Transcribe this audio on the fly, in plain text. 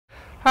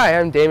Hi,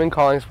 I'm Dana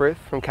Hollingsworth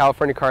from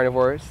California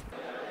Carnivorous,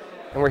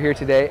 and we're here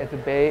today at the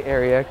Bay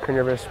Area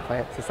Carnivorous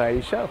Plant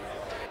Society show.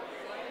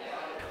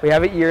 We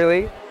have it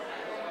yearly,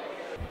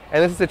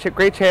 and this is a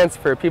great chance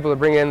for people to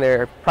bring in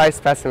their prized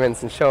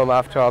specimens and show them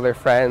off to all their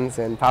friends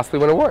and possibly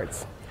win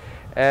awards.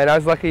 And I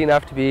was lucky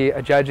enough to be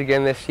a judge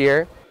again this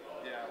year,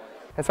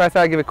 and so I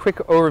thought I'd give a quick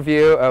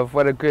overview of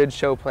what a good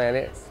show plant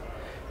is.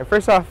 And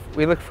first off,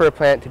 we look for a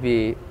plant to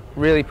be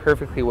really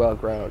perfectly well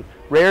grown.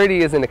 Rarity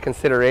isn't a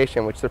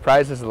consideration, which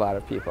surprises a lot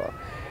of people.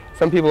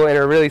 Some people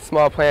enter a really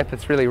small plant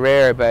that's really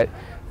rare, but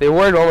the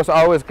award will almost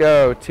always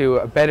go to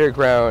a better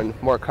grown,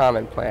 more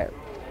common plant.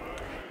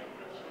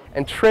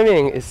 And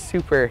trimming is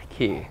super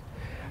key.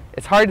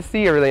 It's hard to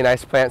see a really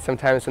nice plant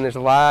sometimes when there's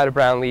a lot of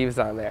brown leaves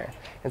on there.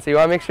 And so you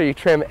want to make sure you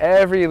trim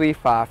every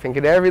leaf off and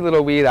get every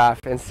little weed off,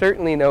 and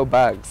certainly no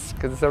bugs,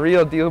 because it's a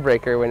real deal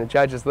breaker when a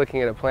judge is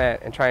looking at a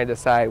plant and trying to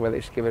decide whether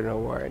they should give it an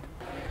award.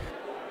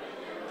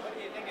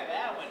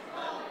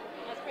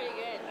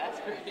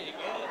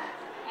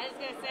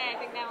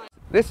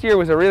 This year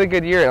was a really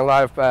good year in a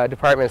lot of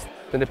departments.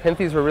 The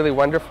Nepenthes were really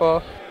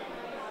wonderful.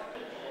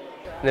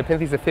 The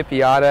Nepenthes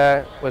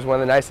ephippiata was one of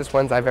the nicest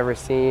ones I've ever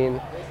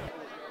seen.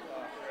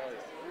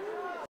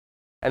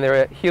 And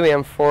the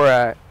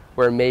Heliamphora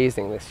were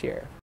amazing this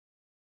year.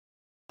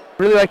 I'd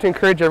really like to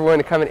encourage everyone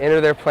to come and enter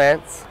their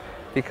plants,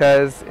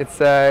 because it's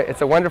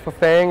a wonderful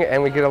thing,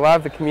 and we get a lot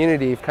of the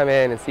community come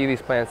in and see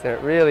these plants, and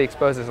it really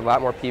exposes a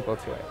lot more people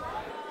to it.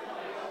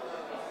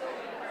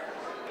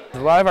 A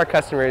lot of our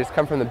customers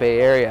come from the Bay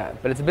Area,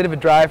 but it's a bit of a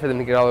drive for them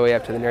to get all the way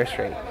up to the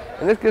nursery.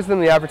 And this gives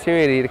them the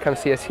opportunity to come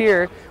see us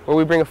here, where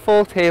we bring a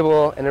full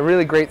table and a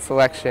really great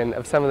selection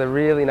of some of the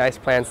really nice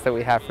plants that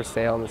we have for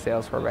sale in the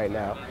sales floor right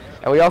now.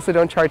 And we also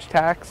don't charge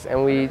tax,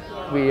 and we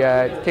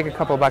take a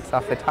couple bucks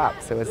off the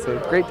top, so it's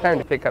a great time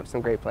to pick up some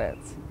great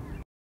plants.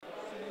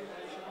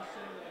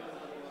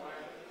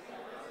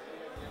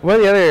 One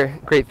of the other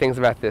great things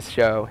about this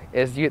show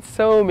is you get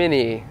so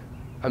many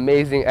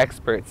amazing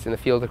experts in the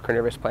field of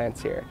carnivorous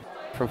plants here.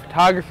 From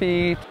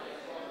photography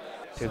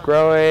to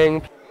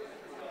growing,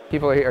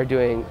 people are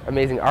doing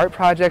amazing art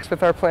projects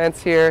with our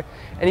plants here,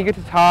 and you get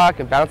to talk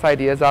and bounce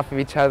ideas off of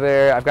each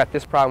other. I've got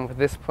this problem with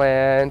this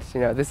plant,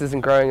 this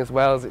isn't growing as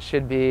well as it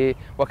should be,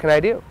 what can I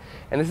do?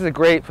 And this is a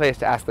great place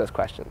to ask those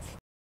questions.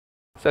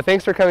 So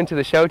thanks for coming to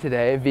the show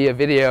today, via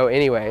video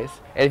anyways.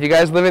 And if you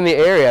guys live in the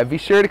area, be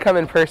sure to come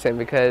in person,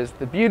 because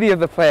the beauty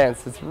of the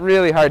plants is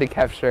really hard to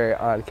capture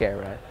on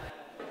camera.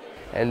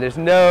 And there's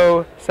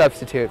no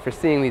substitute for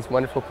seeing these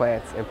wonderful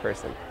plants in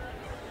person.